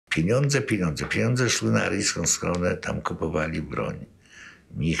Pieniądze szły na aryjską stronę, tam kupowali broń.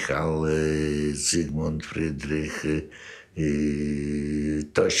 Michał, Zygmunt Frydrych,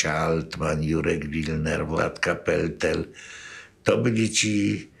 Tosia Altman, Jurek Wilner, Władka Peltel. To byli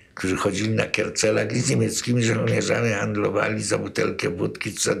ci, którzy chodzili na Kiercelak i z niemieckimi żołnierzami handlowali za butelkę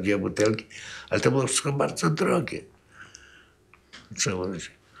wódki czy za 2 butelki, ale to było wszystko bardzo drogie.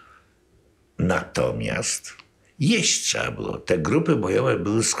 Natomiast jeść trzeba było. Te grupy bojowe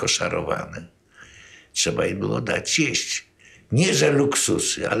były skoszarowane. Trzeba im było dać jeść. Nie, że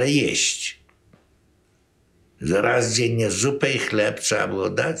luksusy, ale jeść. Raz dziennie zupę i chleb trzeba było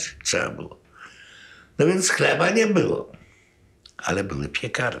dać? Trzeba było. No więc chleba nie było. Ale były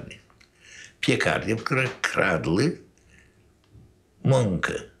piekarnie. Piekarnie, w których kradły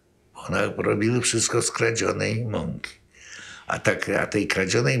mąkę. One robiły wszystko z kradzionej mąki. A tej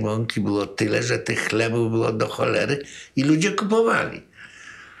kradzionej mąki było tyle, że tych chlebów było do cholery i ludzie kupowali.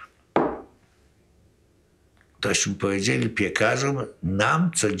 Tośmy powiedzieli piekarzom,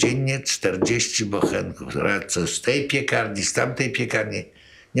 nam codziennie 40 bochenków. Co z tej piekarni, z tamtej piekarni.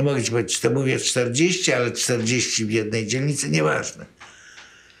 Nie mogę ci powiedzieć, czy to mówię 40, ale 40 w jednej dzielnicy, nieważne.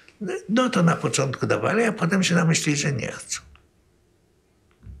 No to na początku dawali, a potem się namyślili, że nie chcą.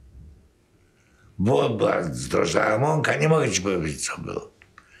 Była zdrożała mąka, nie mogę ci powiedzieć, co było.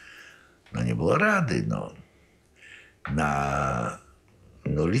 No nie było rady, no. Na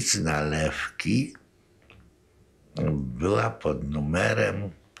ulicy Nalewki była pod numerem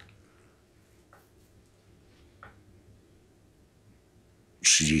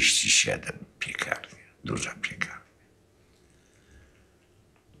 37 piekarnia, duża piekarnia.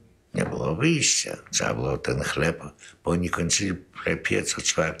 Nie było wyjścia. Trzeba było ten chleb, bo oni kończyli piec o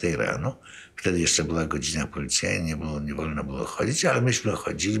 4 rano. Wtedy jeszcze była godzina policyjna, nie wolno było chodzić, ale myśmy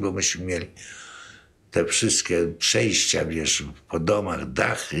chodzili, bo myśmy mieli te wszystkie przejścia, wiesz, po domach,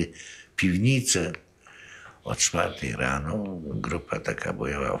 dachy, piwnice. O 4 rano grupa taka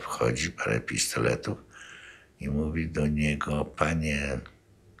bojowa wchodzi, parę pistoletów i mówi do niego: panie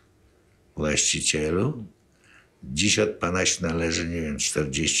właścicielu, dziś od pana się należy, nie wiem,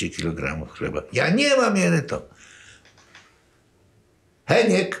 40 kg chleba. Ja nie mam, jeden to.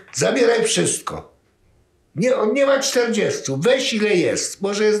 Heniek, zabieraj wszystko. Nie, on nie ma 40, weź ile jest.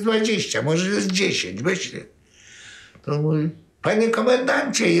 Może jest 20, może jest 10, weź ile. To on mówi: panie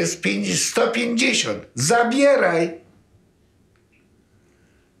komendancie, jest 150, zabieraj.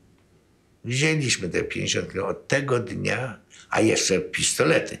 Wzięliśmy te 50 kg od tego dnia, a jeszcze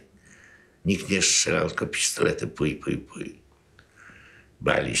pistolety. Nikt nie strzelał, tylko pistolety, pój.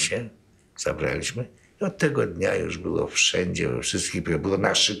 Bali się, zabraliśmy i od tego dnia już było wszędzie, we wszystkich było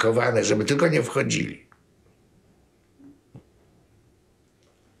naszykowane, żeby tylko nie wchodzili.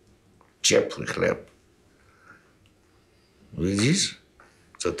 Ciepły chleb. Widzisz,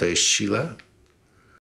 co to jest siła?